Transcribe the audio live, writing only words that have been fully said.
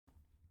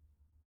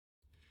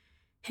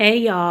Hey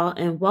y'all,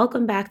 and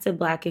welcome back to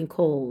Black and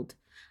Cold.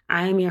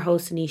 I am your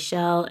host,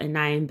 Nichelle, and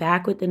I am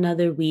back with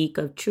another week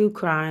of true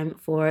crime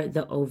for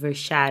the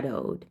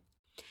overshadowed.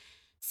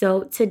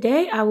 So,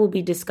 today I will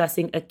be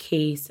discussing a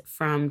case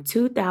from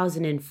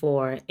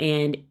 2004,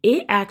 and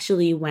it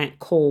actually went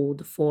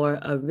cold for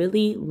a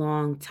really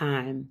long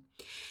time.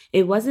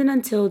 It wasn't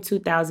until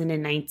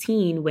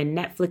 2019 when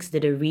Netflix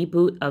did a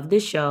reboot of the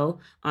show,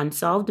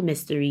 Unsolved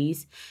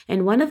Mysteries,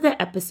 and one of the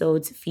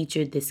episodes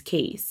featured this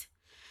case.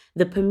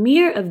 The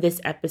premiere of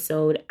this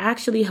episode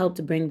actually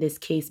helped bring this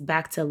case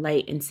back to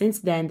light, and since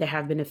then, there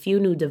have been a few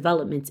new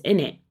developments in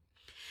it.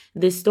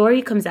 This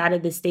story comes out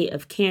of the state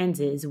of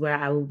Kansas, where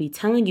I will be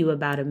telling you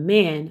about a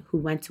man who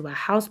went to a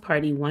house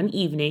party one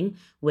evening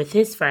with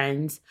his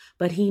friends,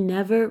 but he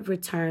never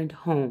returned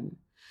home.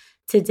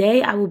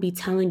 Today, I will be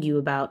telling you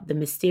about the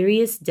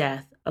mysterious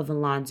death of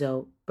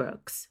Alonzo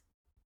Brooks.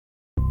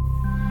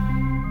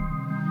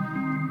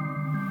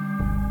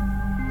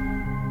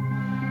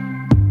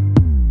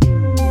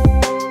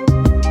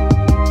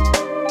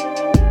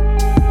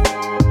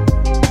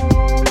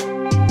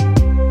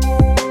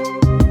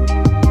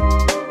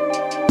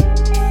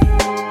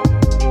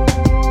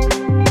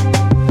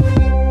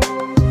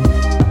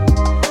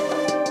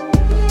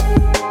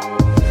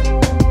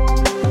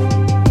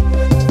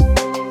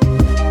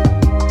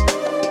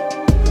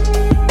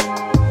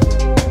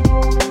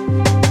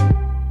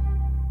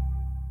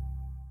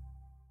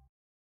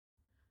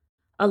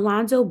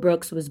 Alonzo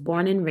Brooks was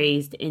born and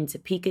raised in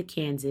Topeka,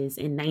 Kansas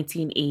in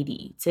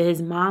 1980 to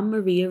his mom,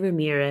 Maria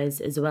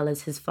Ramirez, as well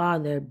as his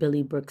father,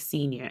 Billy Brooks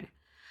Sr.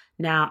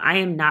 Now, I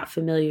am not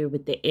familiar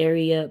with the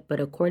area, but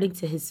according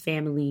to his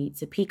family,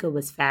 Topeka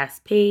was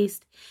fast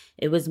paced.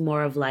 It was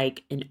more of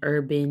like an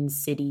urban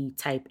city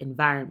type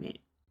environment.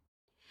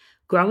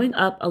 Growing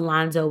up,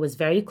 Alonzo was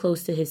very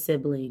close to his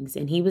siblings,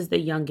 and he was the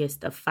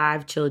youngest of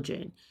five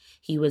children.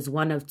 He was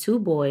one of two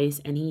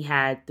boys, and he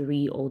had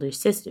three older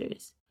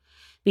sisters.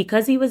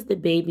 Because he was the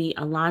baby,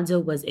 Alonzo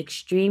was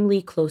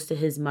extremely close to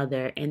his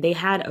mother, and they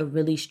had a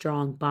really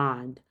strong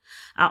bond.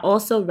 I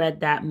also read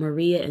that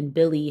Maria and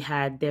Billy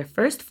had their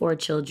first four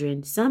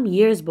children some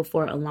years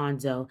before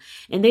Alonzo,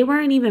 and they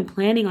weren't even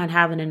planning on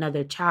having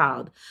another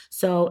child.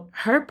 So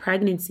her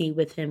pregnancy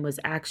with him was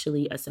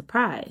actually a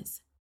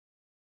surprise.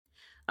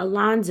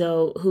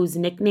 Alonzo, whose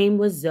nickname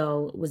was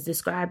Zoe, was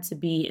described to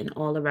be an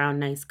all around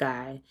nice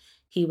guy.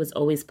 He was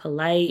always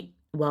polite,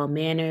 well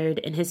mannered,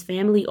 and his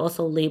family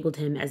also labeled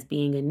him as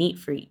being a neat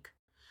freak.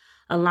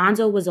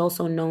 Alonzo was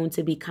also known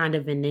to be kind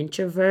of an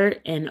introvert,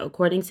 and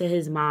according to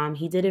his mom,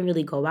 he didn't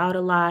really go out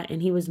a lot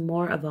and he was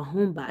more of a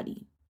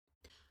homebody.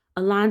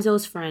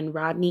 Alonzo's friend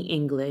Rodney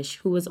English,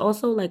 who was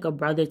also like a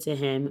brother to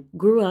him,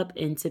 grew up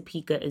in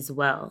Topeka as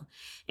well.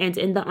 And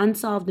in the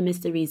Unsolved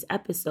Mysteries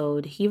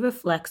episode, he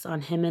reflects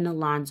on him and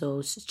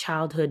Alonzo's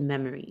childhood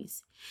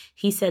memories.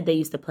 He said they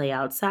used to play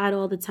outside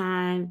all the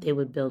time, they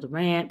would build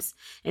ramps,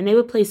 and they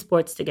would play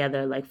sports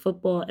together like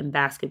football and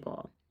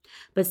basketball.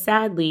 But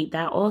sadly,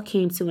 that all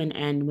came to an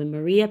end when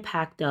Maria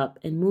packed up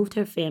and moved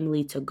her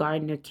family to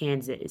Gardner,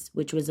 Kansas,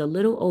 which was a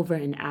little over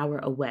an hour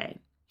away.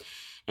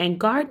 And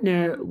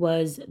Gardner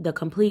was the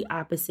complete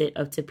opposite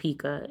of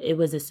Topeka. It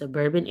was a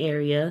suburban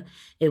area,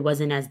 it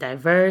wasn't as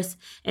diverse,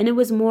 and it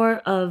was more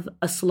of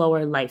a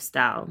slower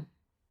lifestyle.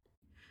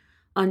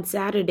 On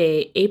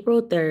Saturday,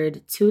 April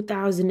 3rd,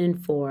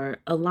 2004,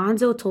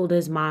 Alonzo told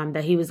his mom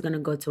that he was going to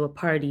go to a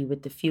party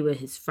with a few of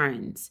his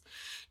friends.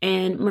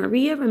 And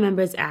Maria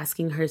remembers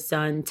asking her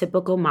son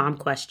typical mom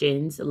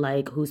questions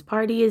like, whose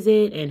party is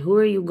it and who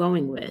are you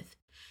going with?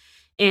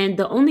 And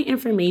the only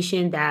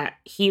information that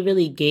he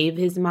really gave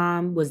his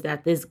mom was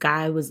that this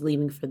guy was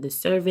leaving for the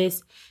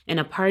service and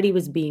a party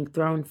was being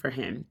thrown for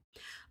him.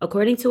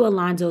 According to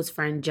Alonzo's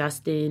friend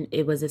Justin,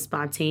 it was a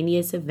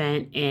spontaneous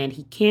event and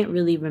he can't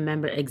really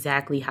remember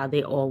exactly how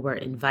they all were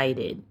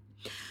invited.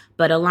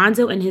 But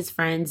Alonzo and his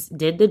friends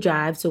did the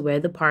drive to where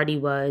the party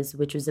was,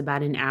 which was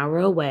about an hour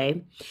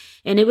away.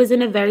 And it was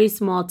in a very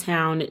small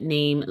town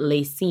named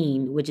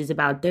Lacine, which is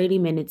about 30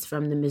 minutes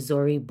from the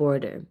Missouri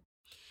border.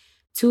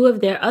 Two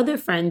of their other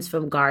friends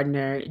from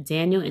Gardner,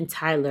 Daniel and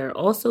Tyler,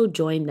 also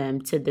joined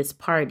them to this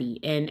party.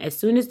 And as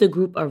soon as the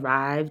group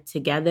arrived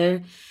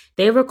together,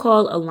 they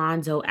recall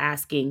Alonzo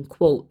asking,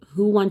 quote,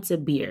 who wants a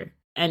beer,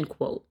 end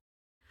quote.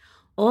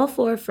 All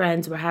four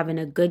friends were having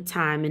a good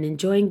time and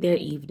enjoying their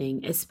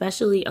evening,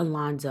 especially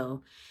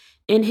Alonzo.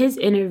 In his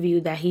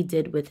interview that he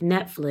did with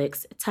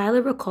Netflix,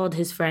 Tyler recalled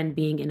his friend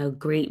being in a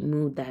great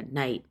mood that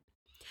night.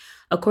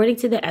 According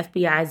to the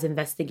FBI's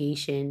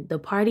investigation, the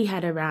party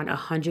had around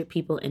 100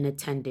 people in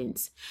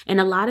attendance, and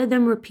a lot of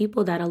them were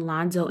people that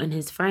Alonzo and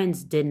his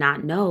friends did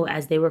not know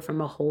as they were from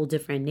a whole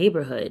different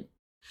neighborhood.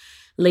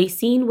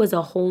 Lacine was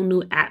a whole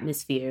new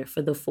atmosphere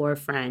for the four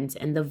friends,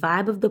 and the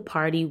vibe of the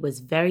party was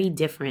very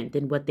different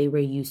than what they were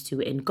used to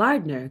in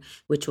Gardner,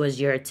 which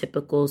was your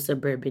typical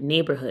suburban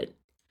neighborhood.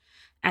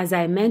 As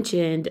I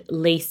mentioned,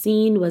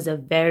 Lacine was a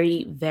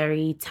very,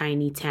 very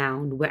tiny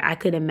town where I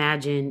could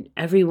imagine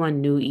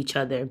everyone knew each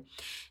other.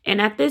 And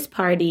at this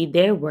party,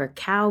 there were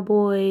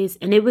cowboys,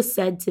 and it was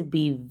said to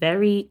be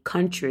very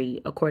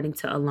country, according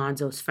to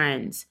Alonzo's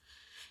friends.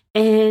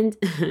 And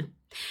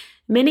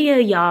many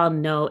of y'all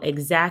know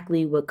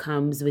exactly what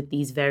comes with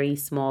these very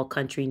small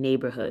country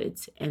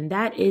neighborhoods, and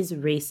that is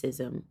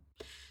racism.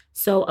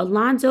 So,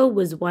 Alonzo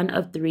was one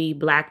of three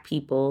Black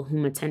people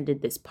whom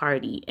attended this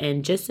party.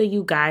 And just so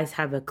you guys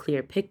have a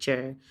clear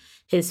picture,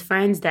 his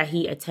friends that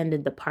he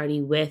attended the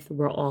party with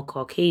were all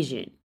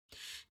Caucasian.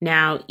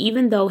 Now,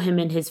 even though him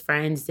and his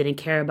friends didn't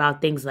care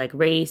about things like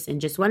race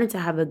and just wanted to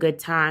have a good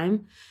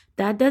time,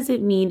 that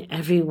doesn't mean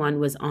everyone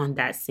was on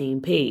that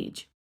same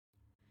page.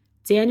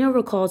 Daniel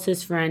recalls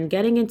his friend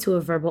getting into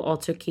a verbal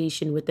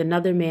altercation with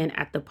another man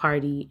at the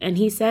party, and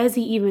he says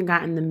he even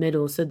got in the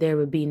middle so there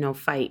would be no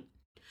fight.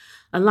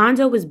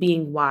 Alonzo was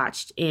being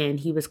watched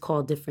and he was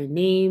called different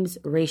names,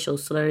 racial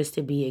slurs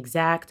to be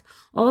exact,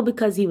 all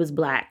because he was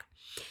Black.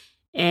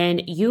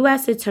 And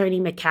U.S. Attorney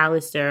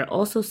McAllister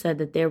also said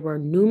that there were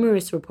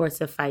numerous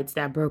reports of fights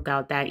that broke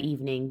out that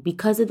evening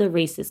because of the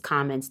racist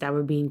comments that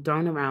were being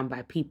thrown around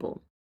by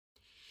people.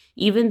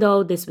 Even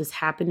though this was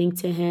happening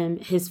to him,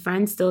 his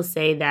friends still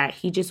say that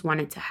he just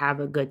wanted to have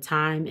a good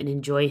time and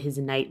enjoy his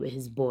night with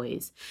his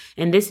boys.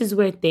 And this is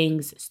where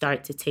things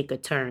start to take a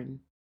turn.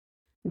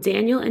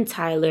 Daniel and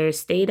Tyler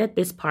stayed at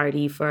this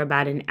party for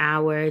about an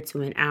hour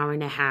to an hour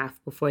and a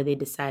half before they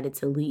decided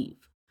to leave.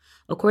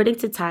 According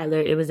to Tyler,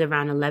 it was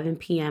around 11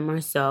 p.m. or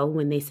so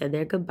when they said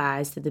their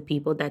goodbyes to the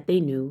people that they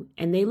knew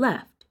and they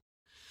left.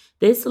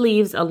 This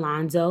leaves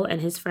Alonzo and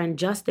his friend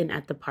Justin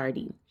at the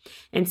party.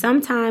 And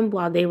sometime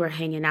while they were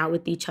hanging out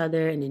with each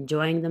other and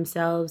enjoying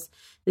themselves,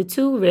 the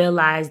two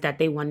realized that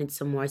they wanted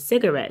some more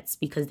cigarettes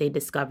because they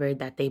discovered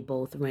that they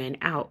both ran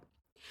out.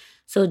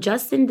 So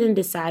Justin then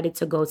decided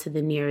to go to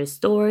the nearest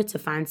store to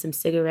find some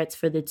cigarettes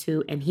for the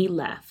two, and he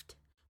left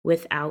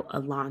without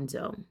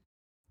Alonzo.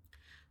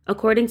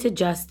 According to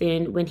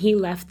Justin, when he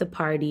left the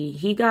party,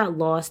 he got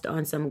lost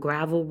on some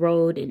gravel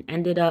road and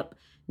ended up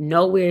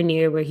nowhere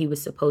near where he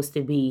was supposed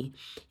to be.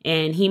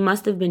 And he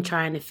must have been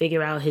trying to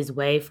figure out his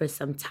way for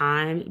some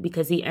time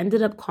because he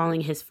ended up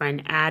calling his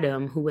friend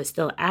Adam, who was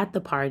still at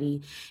the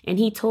party, and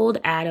he told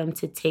Adam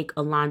to take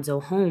Alonzo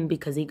home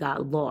because he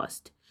got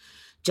lost.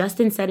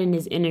 Justin said in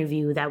his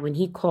interview that when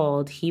he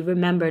called, he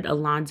remembered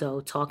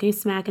Alonzo talking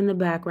smack in the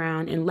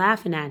background and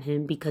laughing at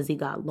him because he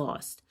got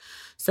lost.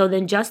 So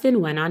then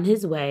Justin went on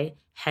his way,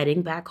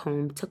 heading back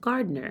home to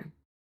Gardner.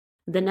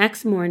 The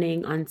next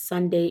morning, on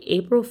Sunday,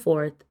 April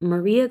 4th,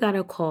 Maria got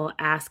a call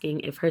asking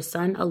if her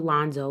son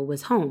Alonzo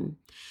was home.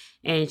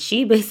 And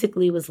she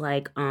basically was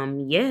like,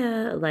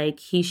 yeah,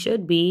 like he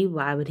should be.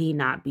 Why would he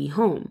not be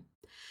home?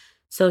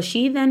 So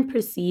she then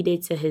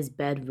proceeded to his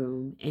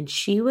bedroom, and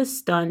she was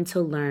stunned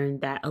to learn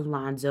that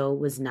Alonzo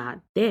was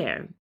not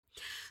there.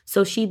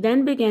 So she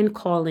then began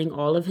calling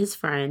all of his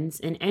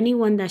friends and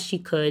anyone that she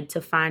could to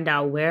find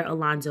out where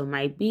Alonzo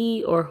might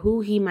be or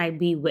who he might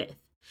be with.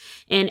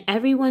 And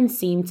everyone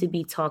seemed to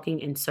be talking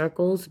in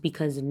circles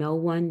because no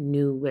one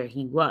knew where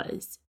he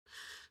was.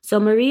 So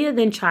Maria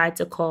then tried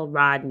to call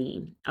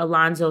Rodney,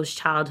 Alonzo's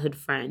childhood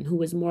friend, who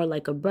was more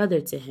like a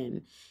brother to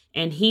him.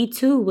 And he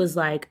too was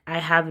like, I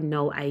have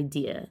no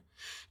idea.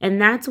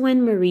 And that's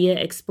when Maria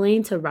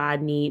explained to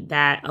Rodney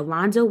that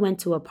Alonzo went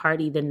to a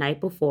party the night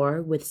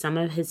before with some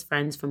of his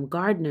friends from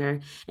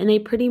Gardner, and they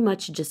pretty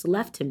much just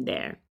left him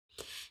there.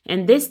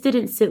 And this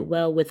didn't sit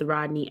well with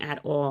Rodney at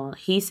all.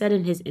 He said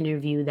in his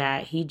interview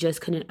that he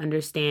just couldn't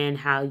understand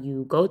how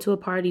you go to a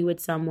party with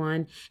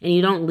someone and you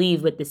don't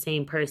leave with the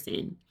same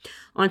person.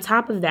 On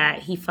top of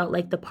that, he felt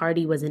like the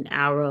party was an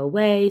hour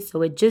away,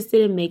 so it just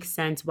didn't make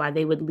sense why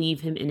they would leave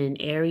him in an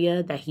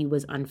area that he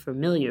was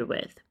unfamiliar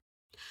with.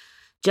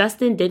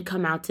 Justin did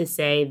come out to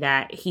say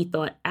that he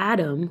thought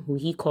Adam, who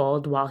he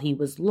called while he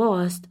was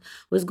lost,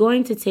 was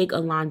going to take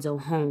Alonzo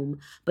home,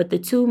 but the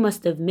two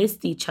must have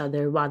missed each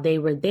other while they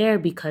were there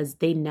because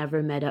they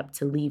never met up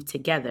to leave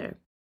together.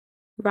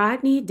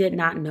 Rodney did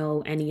not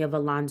know any of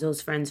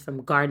Alonzo's friends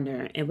from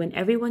Gardner, and when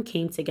everyone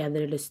came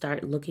together to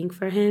start looking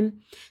for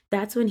him,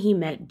 that's when he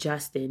met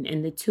Justin,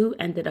 and the two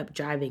ended up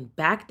driving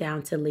back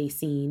down to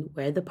Lacine,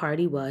 where the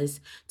party was,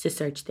 to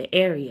search the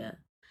area.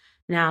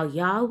 Now,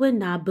 y'all would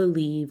not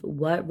believe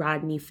what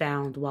Rodney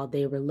found while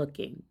they were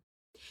looking.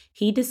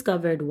 He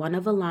discovered one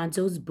of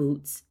Alonzo's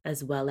boots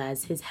as well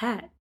as his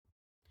hat.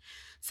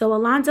 So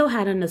Alonzo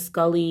had on a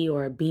scully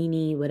or a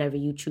beanie, whatever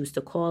you choose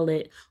to call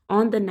it,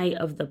 on the night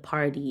of the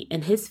party,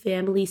 and his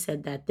family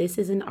said that this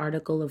is an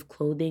article of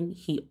clothing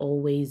he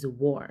always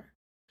wore.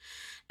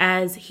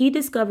 As he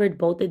discovered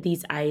both of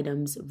these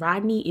items,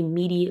 Rodney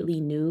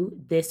immediately knew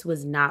this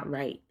was not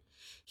right.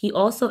 He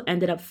also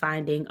ended up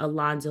finding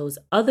Alonzo's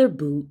other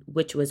boot,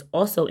 which was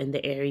also in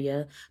the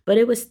area, but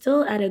it was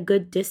still at a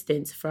good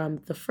distance from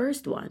the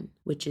first one,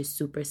 which is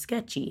super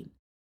sketchy.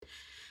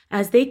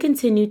 As they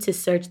continued to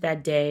search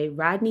that day,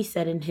 Rodney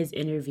said in his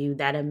interview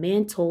that a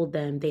man told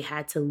them they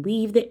had to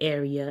leave the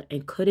area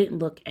and couldn't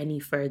look any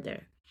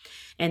further.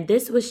 And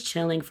this was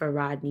chilling for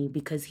Rodney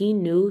because he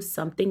knew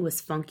something was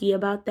funky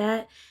about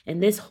that,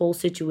 and this whole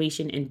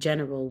situation in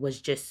general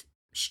was just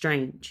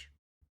strange.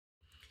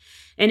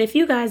 And if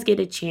you guys get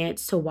a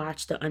chance to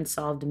watch the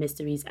Unsolved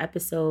Mysteries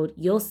episode,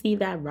 you'll see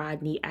that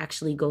Rodney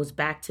actually goes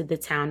back to the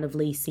town of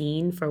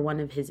Lacine for one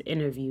of his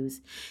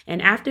interviews.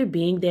 And after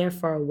being there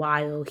for a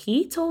while,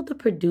 he told the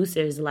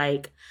producers,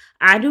 like,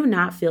 I do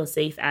not feel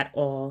safe at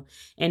all.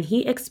 And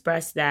he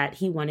expressed that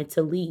he wanted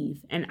to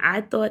leave. And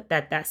I thought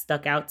that that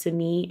stuck out to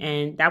me.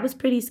 And that was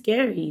pretty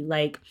scary.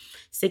 Like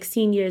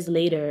 16 years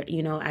later,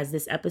 as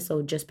this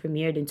episode just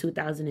premiered in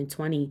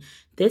 2020,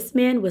 this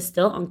man was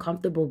still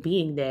uncomfortable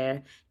being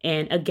there.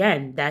 And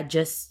again, that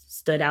just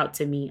stood out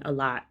to me a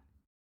lot.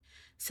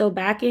 So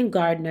back in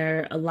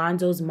Gardner,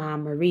 Alonzo's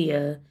mom,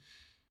 Maria,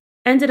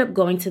 ended up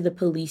going to the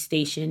police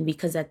station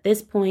because at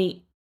this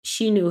point,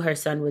 she knew her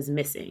son was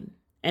missing.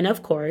 And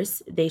of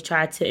course, they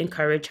tried to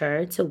encourage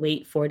her to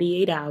wait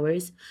 48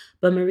 hours,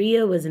 but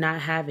Maria was not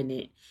having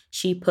it.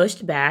 She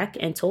pushed back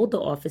and told the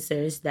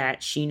officers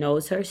that she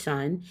knows her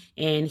son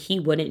and he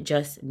wouldn't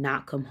just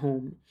not come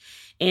home.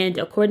 And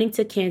according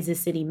to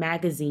Kansas City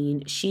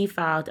Magazine, she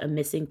filed a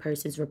missing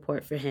persons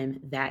report for him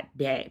that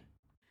day.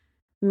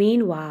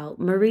 Meanwhile,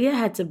 Maria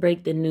had to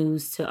break the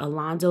news to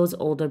Alonzo's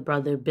older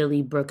brother,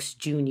 Billy Brooks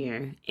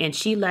Jr., and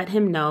she let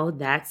him know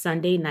that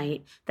Sunday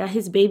night that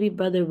his baby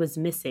brother was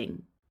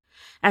missing.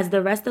 As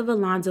the rest of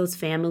Alonzo's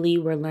family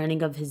were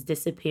learning of his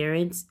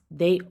disappearance,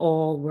 they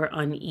all were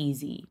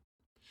uneasy.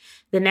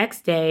 The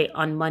next day,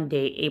 on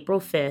Monday,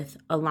 April 5th,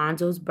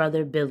 Alonzo's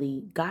brother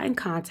Billy got in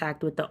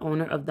contact with the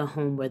owner of the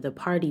home where the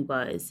party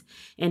was,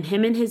 and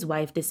him and his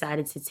wife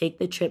decided to take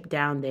the trip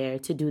down there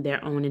to do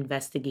their own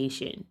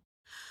investigation.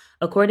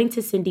 According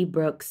to Cindy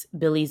Brooks,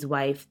 Billy's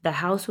wife, the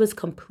house was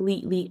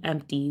completely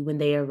empty when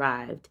they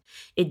arrived.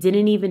 It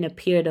didn't even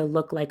appear to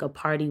look like a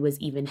party was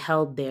even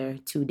held there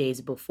 2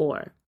 days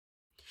before.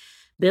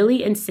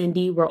 Billy and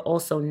Cindy were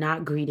also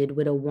not greeted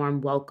with a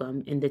warm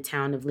welcome in the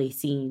town of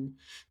Lacine.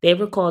 They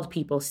recalled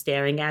people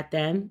staring at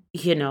them,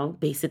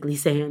 basically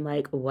saying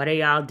like, what are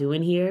y'all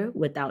doing here,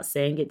 without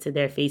saying it to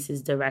their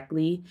faces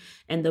directly.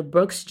 And the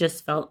Brooks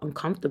just felt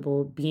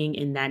uncomfortable being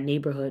in that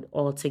neighborhood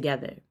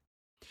altogether.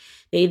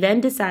 They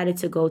then decided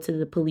to go to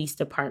the police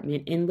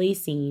department in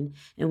Lacine,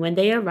 and when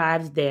they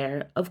arrived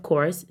there, of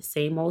course,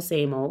 same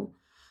old,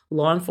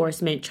 law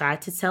enforcement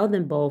tried to tell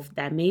them both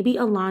that maybe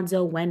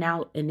Alonzo went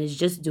out and is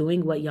just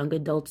doing what young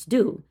adults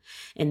do,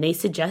 and they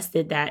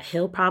suggested that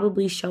he'll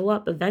probably show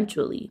up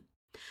eventually.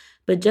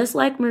 But just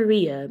like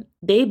Maria,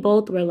 they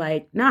both were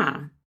like,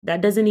 nah, that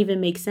doesn't even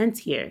make sense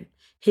here.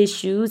 His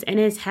shoes and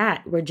his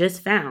hat were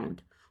just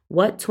found.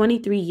 What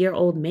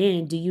 23-year-old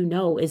man do you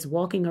know is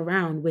walking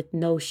around with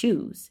no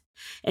shoes?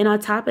 And on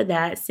top of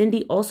that,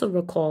 Cindy also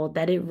recalled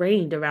that it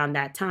rained around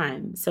that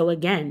time. So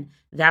again,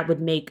 that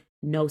would make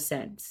no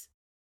sense.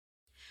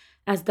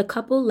 As the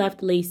couple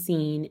left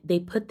Lacine, they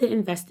put the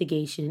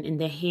investigation in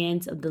the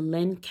hands of the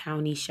Lynn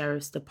County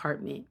Sheriff's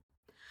Department.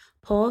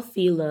 Paul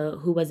Fila,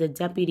 who was a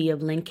deputy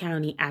of Lynn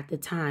County at the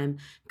time,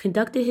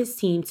 conducted his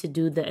team to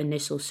do the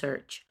initial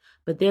search,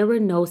 but there were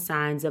no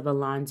signs of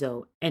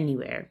Alonzo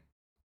anywhere.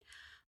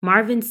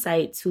 Marvin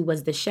Seitz, who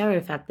was the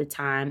sheriff at the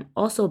time,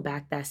 also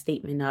backed that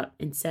statement up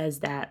and says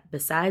that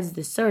besides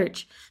the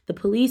search, the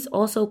police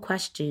also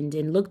questioned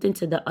and looked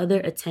into the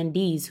other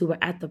attendees who were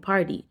at the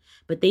party,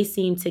 but they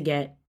seemed to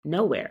get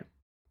nowhere.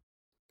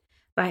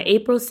 By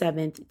April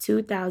 7th,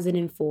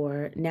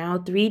 2004, now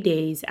 3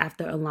 days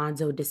after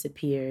Alonzo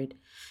disappeared,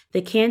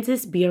 the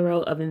Kansas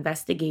Bureau of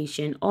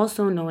Investigation,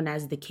 also known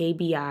as the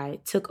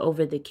KBI, took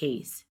over the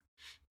case.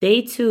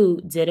 They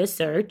too did a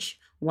search,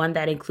 one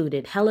that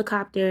included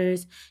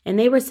helicopters, and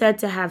they were said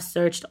to have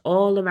searched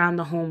all around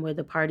the home where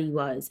the party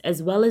was,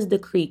 as well as the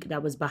creek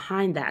that was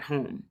behind that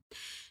home.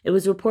 It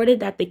was reported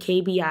that the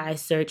KBI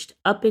searched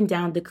up and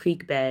down the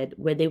creek bed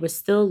where they were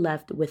still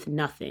left with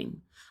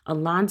nothing.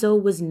 Alonzo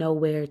was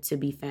nowhere to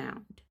be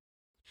found.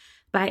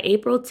 By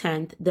April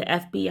 10th, the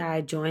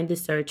FBI joined the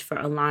search for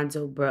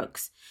Alonzo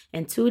Brooks,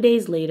 and 2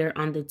 days later,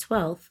 on the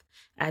 12th,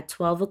 at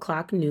 12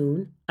 o'clock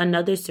noon,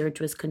 another search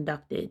was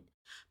conducted.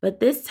 But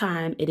this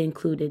time, it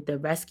included the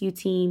rescue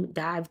team,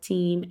 dive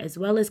team, as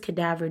well as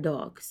cadaver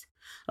dogs.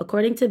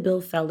 According to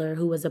Bill Feller,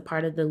 who was a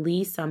part of the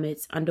Lee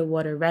Summit's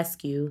underwater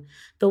rescue,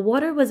 the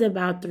water was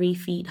about 3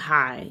 feet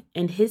high,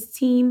 and his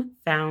team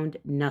found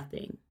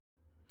nothing.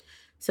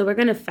 So we're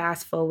going to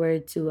fast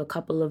forward to a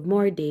couple of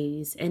more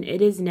days, and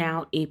it is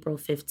now April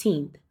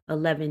 15th,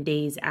 11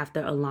 days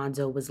after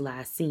Alonzo was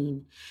last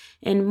seen,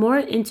 and more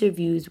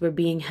interviews were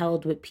being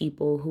held with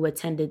people who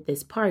attended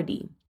this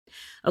party.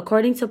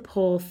 According to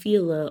Paul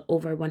Fila,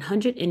 over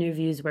 100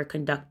 interviews were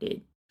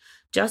conducted.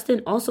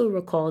 Justin also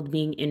recalled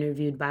being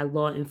interviewed by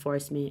law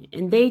enforcement,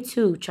 and they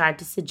too tried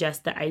to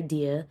suggest the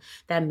idea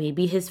that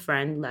maybe his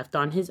friend left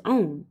on his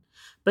own.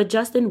 But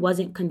Justin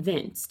wasn't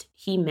convinced.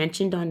 He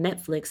mentioned on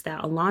Netflix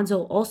that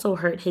Alonzo also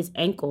hurt his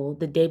ankle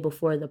the day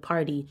before the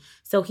party,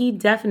 so he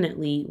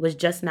definitely was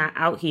just not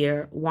out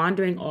here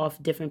wandering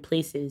off different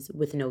places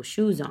with no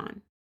shoes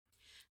on.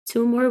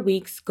 2 more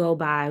weeks go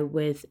by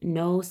with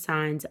no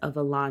signs of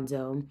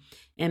Alonzo,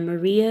 and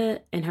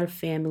Maria and her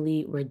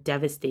family were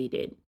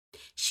devastated.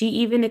 She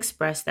even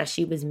expressed that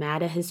she was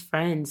mad at his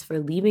friends for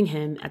leaving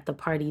him at the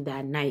party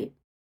that night.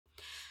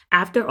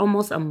 After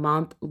almost a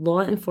month,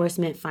 law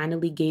enforcement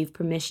finally gave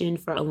permission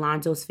for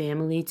Alonzo's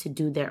family to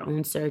do their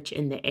own search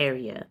in the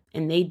area,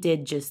 and they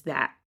did just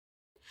that.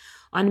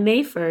 On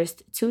May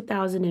 1st,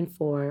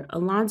 2004,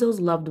 Alonzo's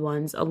loved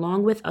ones,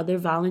 along with other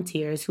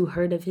volunteers who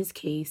heard of his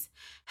case,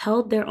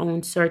 held their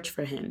own search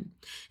for him.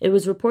 It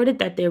was reported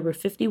that there were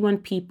 51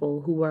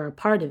 people who were a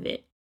part of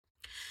it.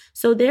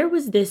 So there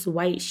was this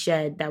white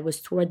shed that was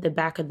toward the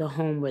back of the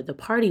home where the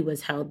party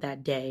was held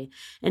that day,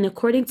 and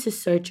according to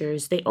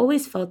searchers, they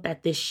always felt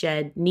that this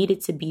shed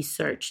needed to be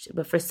searched,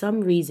 but for some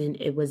reason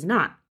it was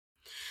not.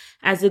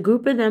 As a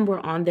group of them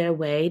were on their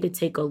way to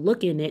take a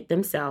look in it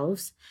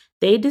themselves,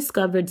 they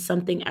discovered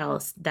something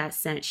else that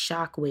sent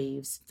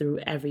shockwaves through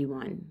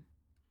everyone.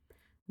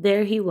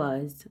 There he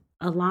was.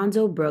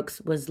 Alonzo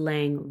Brooks was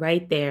laying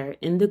right there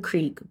in the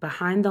creek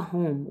behind the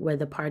home where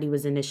the party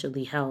was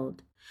initially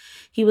held.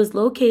 He was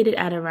located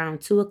at around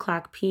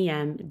 2:00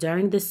 p.m.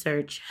 during the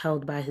search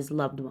held by his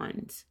loved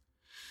ones.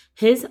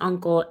 His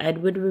uncle,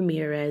 Edward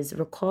Ramirez,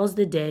 recalls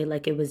the day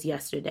like it was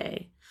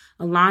yesterday.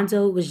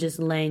 Alonzo was just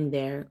laying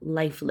there,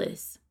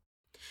 lifeless.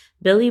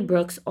 Billy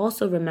Brooks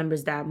also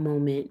remembers that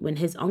moment when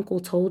his uncle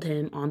told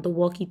him on the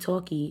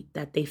walkie-talkie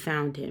that they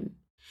found him.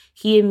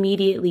 He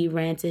immediately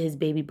ran to his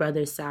baby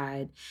brother's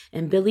side,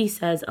 and Billy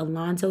says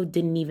Alonzo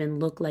didn't even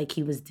look like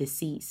he was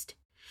deceased.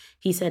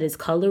 He said his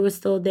color was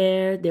still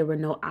there were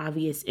no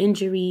obvious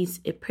injuries,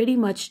 it pretty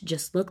much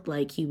just looked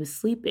like he was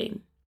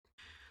sleeping.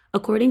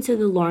 According to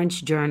the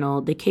Lawrence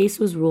Journal, the case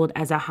was ruled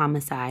as a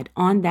homicide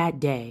on that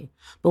day,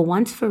 but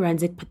once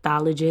forensic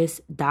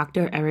pathologist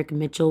Dr. Eric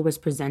Mitchell was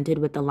presented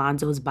with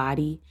Alonzo's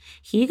body,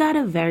 he got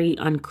a very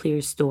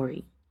unclear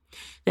story.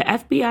 The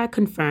FBI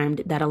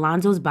confirmed that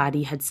Alonzo's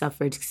body had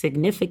suffered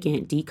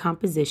significant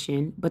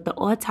decomposition, but the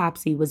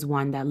autopsy was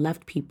one that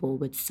left people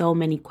with so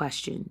many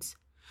questions.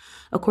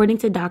 According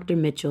to Dr.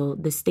 Mitchell,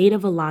 the state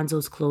of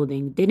Alonzo's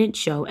clothing didn't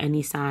show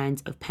any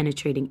signs of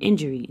penetrating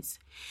injuries.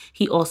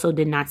 He also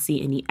did not see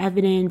any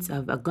evidence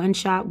of a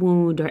gunshot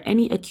wound or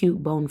any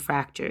acute bone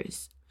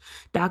fractures.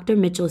 Dr.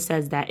 Mitchell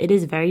says that it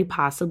is very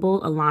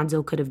possible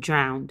Alonzo could have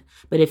drowned,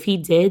 but if he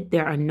did,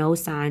 there are no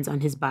signs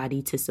on his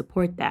body to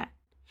support that.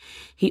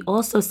 He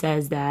also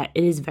says that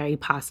it is very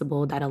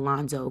possible that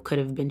Alonzo could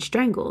have been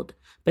strangled,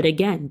 but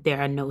again, there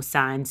are no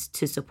signs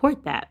to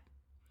support that.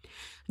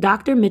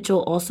 Dr.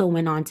 Mitchell also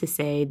went on to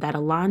say that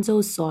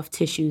Alonzo's soft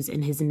tissues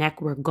in his neck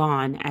were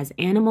gone as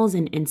animals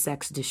and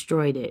insects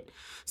destroyed it,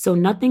 so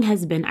nothing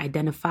has been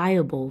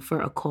identifiable for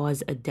a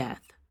cause of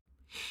death.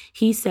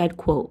 He said,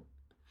 quote,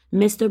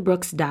 "Mr.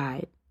 Brooks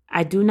died.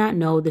 I do not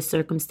know the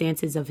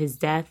circumstances of his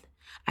death.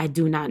 I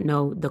do not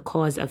know the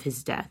cause of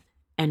his death."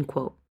 End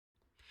quote.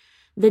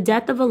 The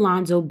death of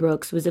Alonzo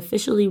Brooks was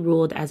officially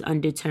ruled as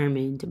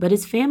undetermined, but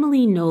his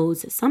family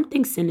knows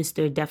something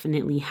sinister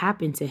definitely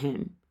happened to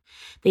him.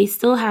 They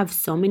still have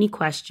so many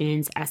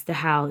questions as to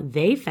how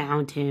they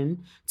found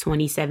him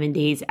 27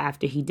 days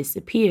after he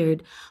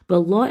disappeared,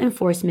 but law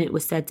enforcement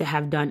was said to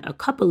have done a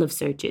couple of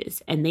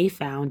searches and they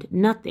found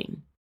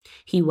nothing.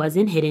 He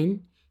wasn't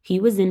hidden, he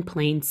was in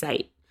plain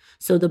sight.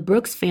 So the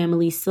Brooks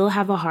family still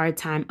have a hard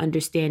time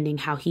understanding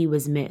how he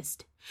was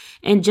missed.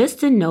 And just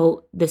to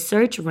note, the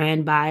search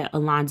ran by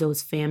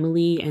Alonzo's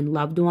family and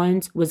loved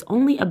ones was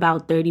only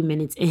about 30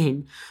 minutes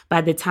in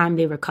by the time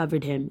they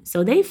recovered him,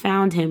 so they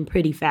found him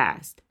pretty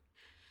fast.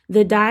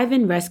 The dive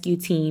and rescue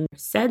team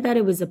said that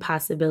it was a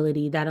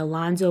possibility that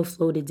Alonzo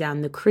floated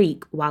down the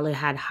creek while it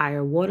had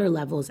higher water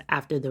levels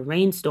after the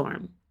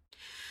rainstorm.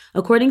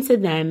 According to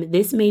them,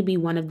 this may be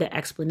one of the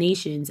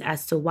explanations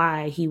as to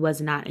why he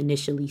was not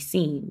initially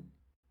seen.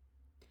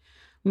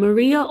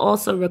 Maria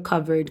also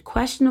recovered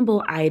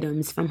questionable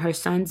items from her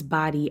son's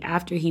body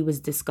after he was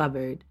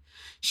discovered.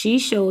 She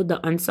showed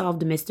the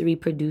Unsolved Mystery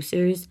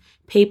producers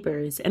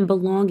papers and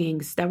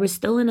belongings that were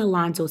still in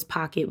Alonzo's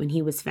pocket when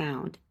he was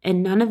found,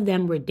 and none of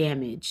them were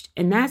damaged,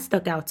 and that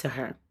stuck out to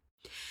her.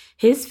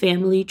 His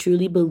family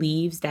truly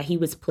believes that he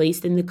was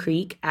placed in the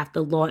creek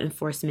after law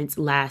enforcement's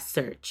last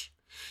search.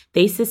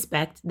 They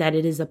suspect that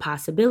it is a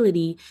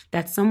possibility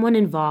that someone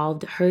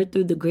involved heard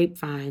through the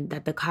grapevine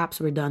that the cops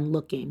were done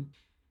looking.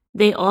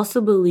 They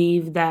also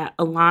believe that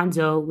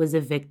Alonzo was a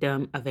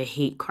victim of a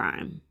hate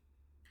crime.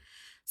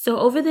 So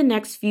over the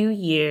next few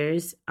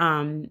years,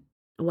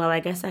 I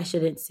guess I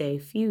shouldn't say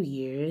few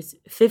years,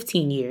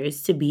 15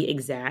 years to be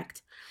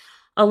exact,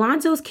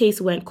 Alonzo's case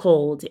went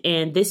cold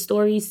and this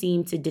story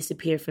seemed to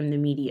disappear from the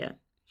media.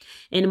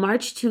 In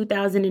March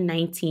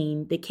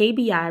 2019, the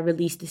KBI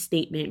released a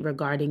statement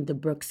regarding the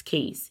Brooks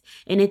case,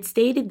 and it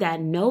stated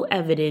that no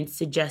evidence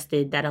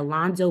suggested that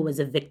Alonzo was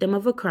a victim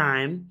of a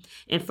crime,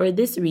 and for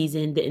this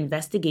reason, the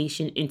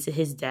investigation into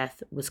his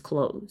death was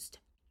closed.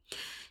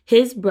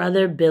 His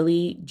brother,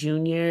 Billy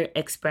Jr.,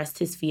 expressed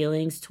his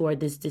feelings toward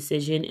this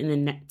decision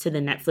to the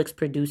Netflix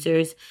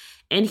producers,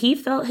 And he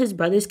felt his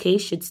brother's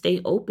case should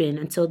stay open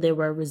until there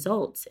were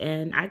results.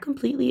 And I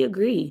completely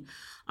agree.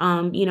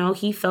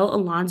 He felt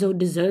Alonzo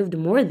deserved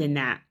more than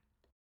that.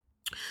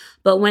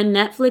 But when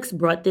Netflix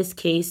brought this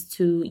case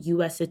to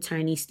U.S.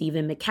 Attorney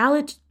Stephen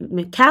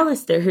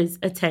McAllister's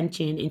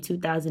attention in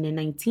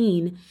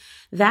 2019,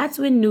 that's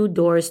when new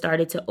doors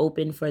started to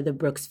open for the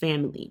Brooks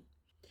family.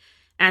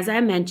 As I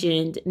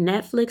mentioned,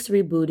 Netflix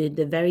rebooted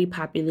the very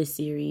popular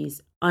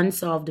series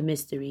Unsolved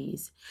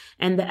Mysteries,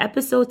 and the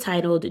episode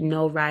titled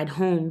No Ride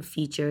Home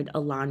featured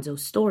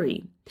Alonzo's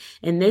story,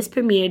 and this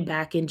premiered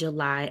back in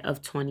July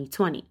of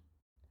 2020.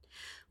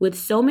 With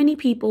so many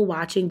people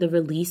watching the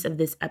release of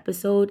this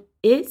episode,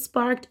 it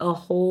sparked a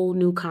whole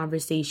new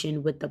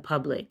conversation with the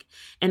public,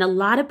 and a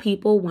lot of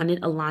people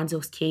wanted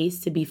Alonzo's case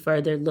to be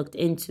further looked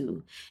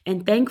into,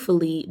 and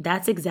thankfully,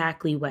 that's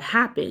exactly what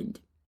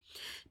happened.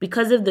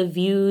 Because of the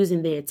views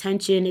and the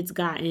attention it's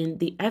gotten,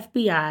 the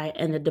FBI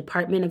and the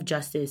Department of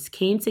Justice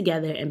came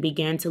together and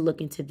began to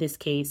look into this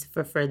case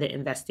for further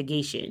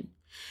investigation.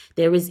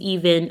 There was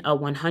even a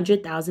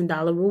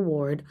 $100,000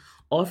 reward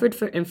offered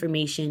for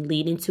information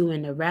leading to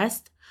an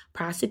arrest,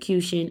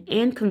 prosecution,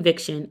 and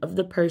conviction of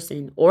the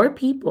person or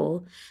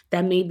people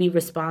that may be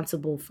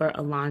responsible for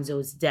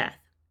Alonzo's death.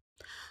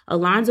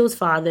 Alonzo's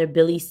father,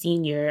 Billy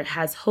Sr.,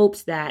 has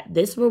hopes that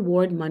this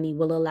reward money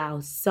will allow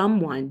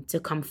someone to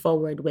come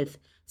forward with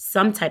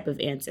some type of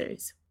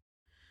answers.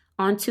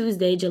 On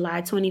Tuesday,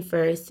 July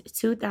 21st,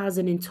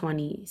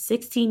 2020,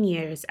 16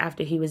 years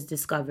after he was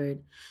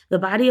discovered, the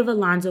body of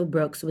Alonzo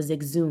Brooks was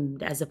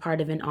exhumed as a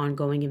part of an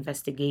ongoing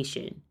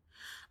investigation.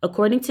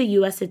 According to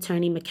U.S.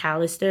 Attorney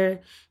McAllister,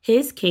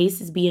 his case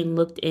is being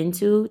looked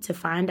into to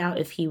find out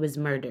if he was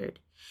murdered.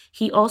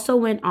 He also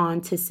went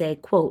on to say,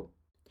 quote,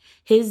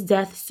 "His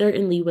death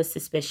certainly was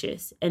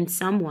suspicious, and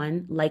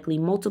someone, likely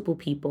multiple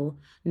people,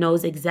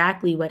 knows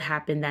exactly what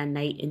happened that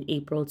night in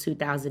April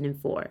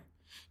 2004.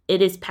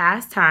 It is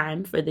past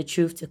time for the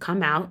truth to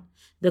come out.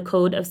 The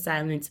code of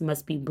silence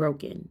must be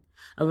broken.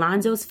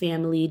 Alonzo's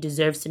family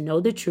deserves to know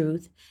the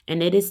truth,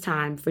 and it is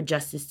time for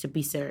justice to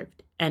be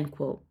served." End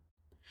quote.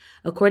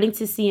 According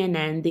to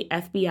CNN, the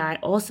FBI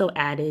also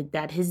added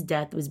that his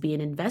death was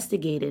being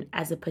investigated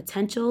as a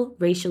potential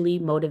racially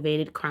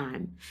motivated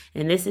crime.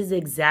 And this is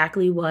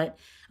exactly what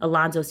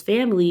Alonzo's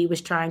family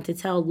was trying to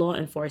tell law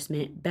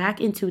enforcement back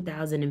in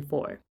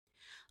 2004.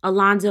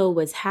 Alonzo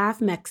was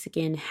half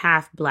Mexican,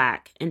 half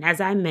Black, and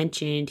as I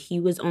mentioned, he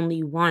was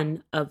only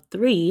one of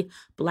 3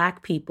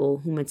 Black people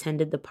whom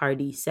attended the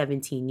party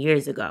 17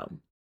 years ago.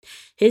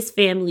 His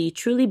family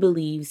truly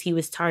believes he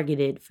was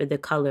targeted for the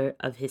color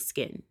of his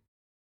skin.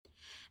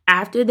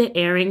 After the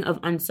airing of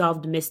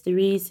Unsolved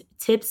Mysteries,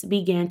 tips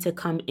began to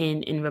come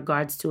in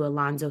regards to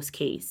Alonzo's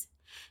case.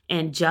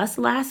 And just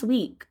last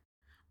week,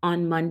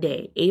 on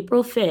Monday,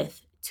 April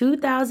 5th,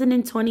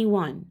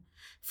 2021,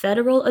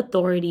 federal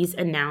authorities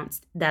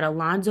announced that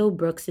Alonzo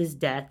Brooks'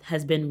 death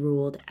has been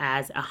ruled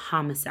as a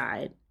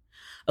homicide.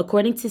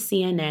 According to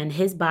CNN,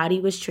 his body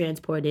was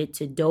transported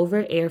to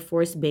Dover Air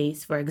Force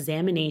Base for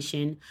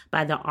examination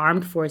by the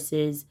Armed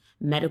Forces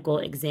Medical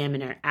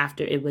Examiner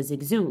after it was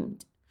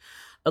exhumed.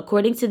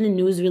 According to the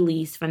news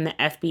release from the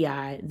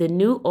FBI, the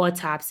new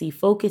autopsy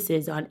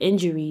focuses on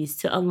injuries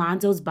to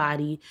Alonzo's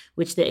body,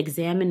 which the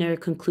examiner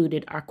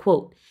concluded are,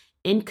 quote,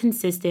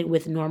 inconsistent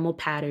with normal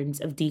patterns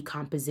of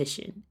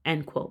decomposition,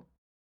 end quote.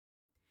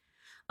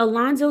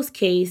 Alonzo's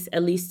case,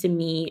 at least to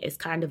me, is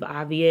kind of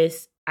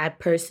obvious. I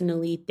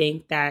personally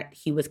think that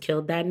he was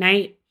killed that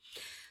night.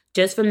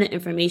 Just from the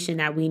information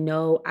that we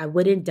know, I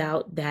wouldn't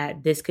doubt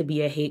that this could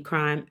be a hate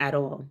crime at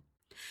all.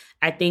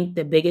 I think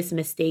the biggest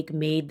mistake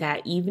made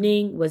that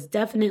evening was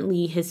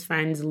definitely his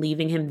friends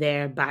leaving him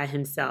there by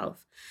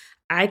himself.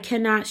 I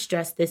cannot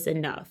stress this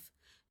enough.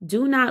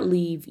 Do not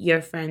leave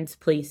your friends'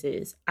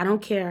 places. I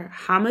don't care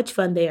how much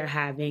fun they are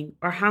having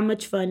or how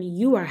much fun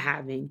you are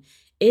having.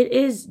 It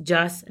is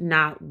just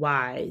not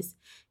wise.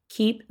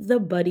 Keep the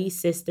buddy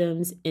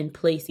systems in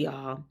place,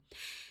 y'all.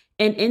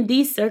 And in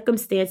these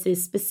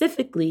circumstances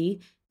specifically,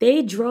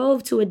 they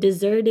drove to a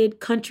deserted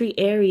country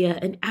area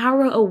an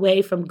hour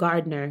away from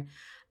Gardner.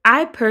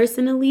 I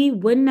personally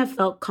wouldn't have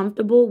felt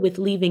comfortable with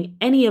leaving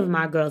any of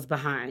my girls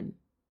behind.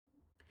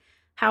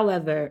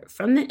 However,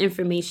 from the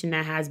information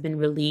that has been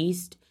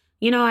released,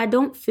 I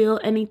don't feel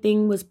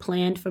anything was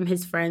planned from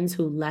his friends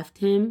who left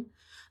him.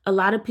 A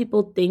lot of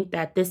people think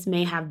that this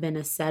may have been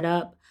a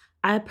setup.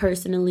 I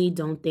personally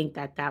don't think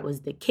that that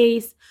was the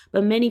case,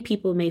 but many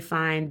people may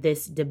find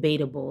this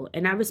debatable,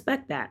 and I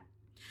respect that.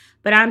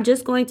 But I'm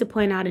just going to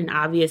point out an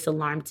obvious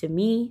alarm to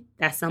me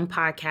that some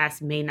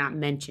podcasts may not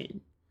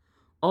mention.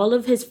 All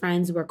of his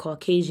friends were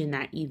Caucasian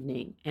that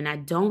evening, and I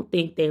don't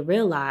think they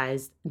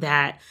realized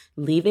that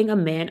leaving a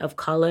man of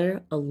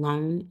color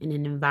alone in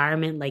an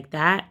environment like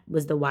that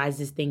was the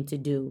wisest thing to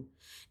do.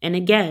 And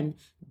again,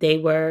 they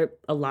were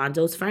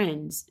Alonzo's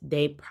friends.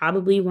 They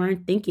probably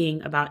weren't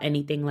thinking about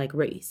anything like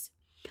race.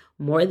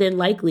 More than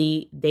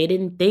likely, they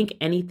didn't think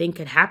anything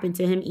could happen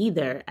to him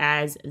either,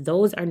 as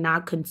those are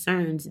not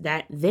concerns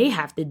that they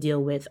have to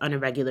deal with on a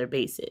regular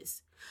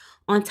basis.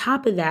 On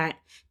top of that,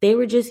 they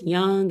were just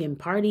young and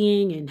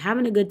partying and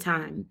having a good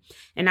time.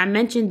 And I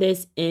mentioned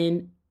this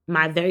in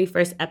my very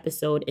first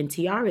episode in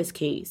Tiara's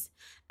case.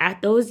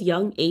 At those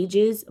young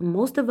ages,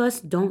 most of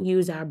us don't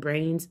use our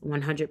brains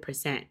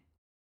 100%.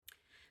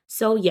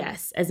 So,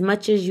 yes, as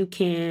much as you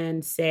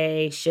can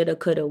say shoulda,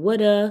 coulda,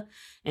 woulda,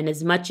 and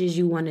as much as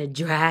you want to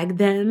drag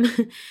them,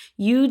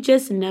 you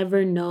just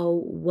never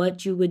know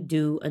what you would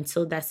do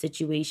until that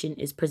situation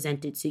is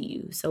presented to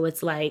you. So,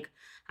 it's like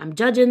I'm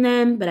judging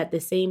them, but at the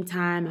same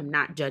time, I'm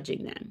not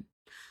judging them.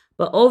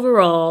 But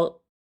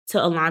overall, to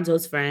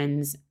Alonzo's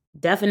friends,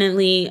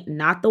 definitely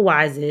not the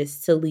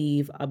wisest to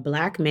leave a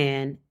Black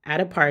man at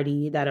a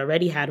party that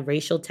already had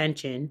racial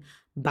tension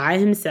by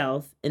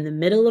himself in the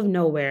middle of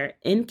nowhere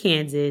in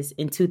Kansas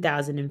in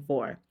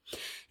 2004.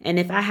 And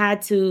if I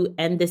had to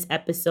end this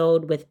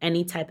episode with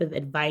any type of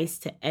advice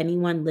to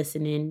anyone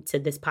listening to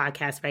this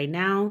podcast right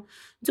now,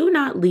 do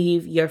not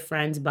leave your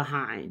friends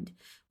behind.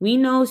 We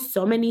know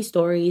so many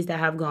stories that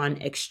have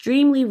gone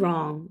extremely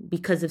wrong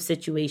because of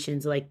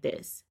situations like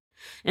this.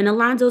 And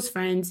Alonzo's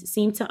friends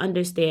seemed to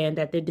understand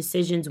that their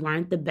decisions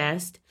weren't the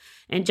best,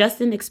 and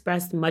Justin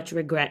expressed much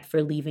regret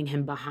for leaving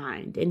him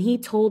behind. And he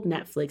told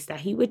Netflix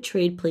that he would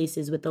trade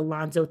places with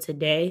Alonzo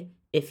today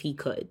if he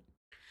could.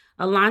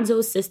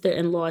 Alonzo's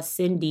sister-in-law,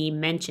 Cindy,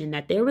 mentioned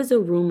that there was a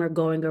rumor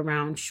going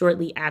around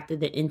shortly after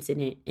the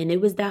incident, and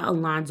it was that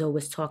Alonzo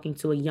was talking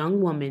to a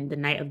young woman the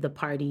night of the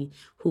party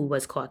who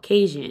was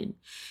Caucasian.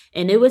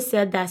 And it was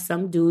said that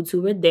some dudes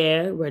who were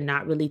there were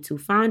not really too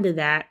fond of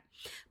that,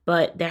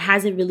 but there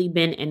hasn't really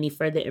been any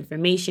further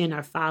information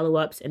or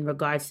follow-ups in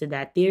regards to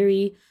that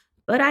theory,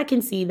 but I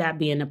can see that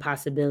being a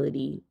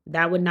possibility.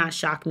 That would not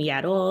shock me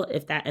at all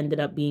if that ended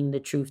up being the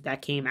truth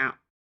that came out.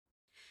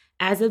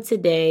 As of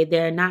today,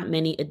 there are not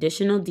many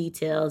additional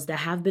details that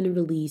have been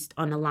released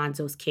on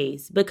Alonzo's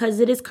case because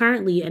it is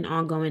currently an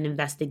ongoing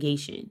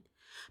investigation.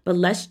 But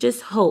let's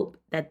just hope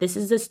that this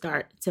is a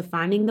start to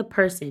finding the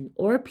person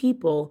or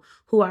people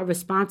who are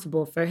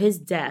responsible for his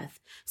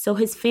death so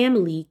his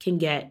family can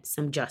get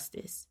some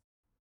justice.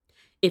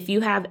 If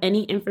you have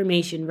any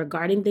information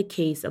regarding the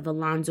case of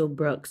Alonzo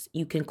Brooks,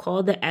 you can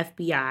call the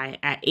FBI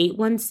at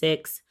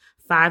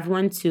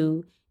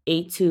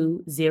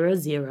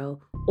 816-512-8200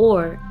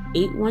 or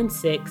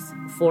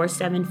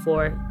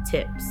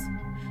 816-474-TIPS.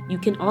 You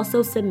can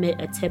also submit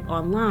a tip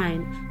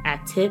online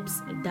at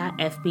tips.fbi.gov.